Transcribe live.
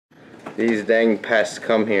These dang pests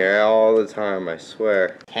come here all the time, I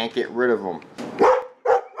swear. Can't get rid of them.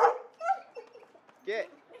 Get.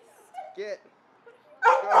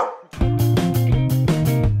 Go.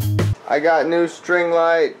 I got new string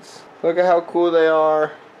lights. Look at how cool they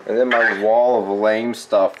are. And then my wall of lame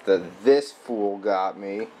stuff that this fool got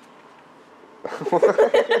me. That's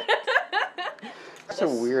a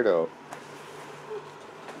weirdo.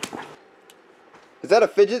 Is that a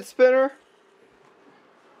fidget spinner?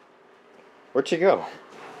 Where'd she go?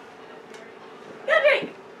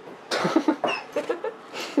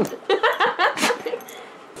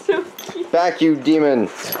 So cute. Back, you demon.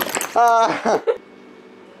 Ah.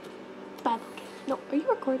 No, are you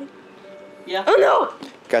recording? Yeah. Oh no!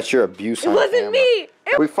 Got your abuse on It wasn't camera. me!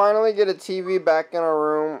 We finally get a TV back in our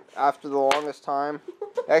room after the longest time.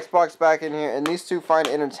 Xbox back in here, and these two find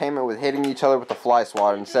entertainment with hitting each other with the fly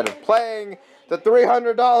swatter instead of playing the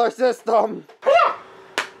 $300 system.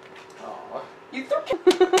 You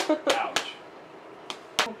threw. Ouch.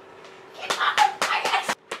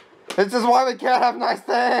 This is why we can't have nice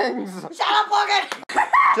things. Shut up, Logan!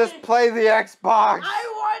 Just play the Xbox.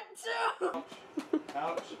 I want to.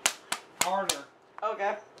 Ouch. Harder.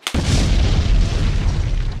 Okay.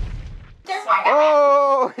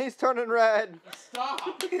 Oh, he's turning red. Stop.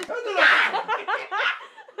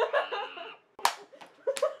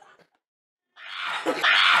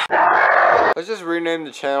 Let's just rename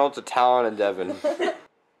the channel to Talon and Devin.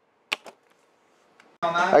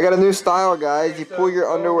 I got a new style, guys. You pull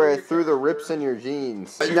your underwear through the rips in your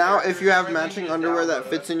jeans. Now, if you have matching underwear that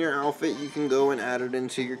fits in your outfit, you can go and add it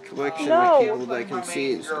into your collection No. with people that can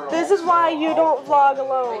see it. This is why you don't vlog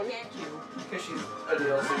alone. Because she's a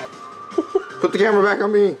DLC. Put the camera back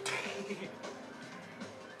on me.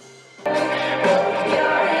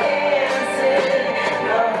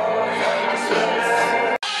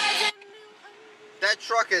 That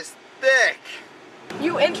truck is thick.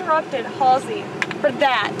 You interrupted Halsey for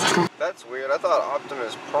that. That's weird. I thought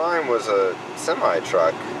Optimus Prime was a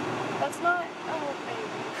semi-truck. That's not. Oh,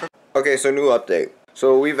 baby. Okay, so new update.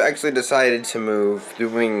 So we've actually decided to move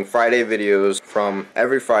doing Friday videos from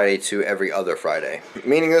every Friday to every other Friday.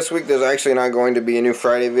 Meaning this week there's actually not going to be a new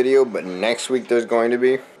Friday video, but next week there's going to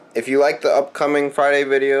be. If you like the upcoming Friday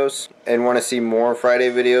videos and want to see more Friday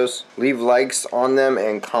videos, leave likes on them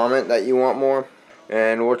and comment that you want more.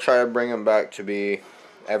 And we'll try to bring them back to be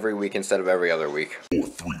every week instead of every other week. 4,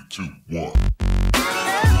 3, 2, 1.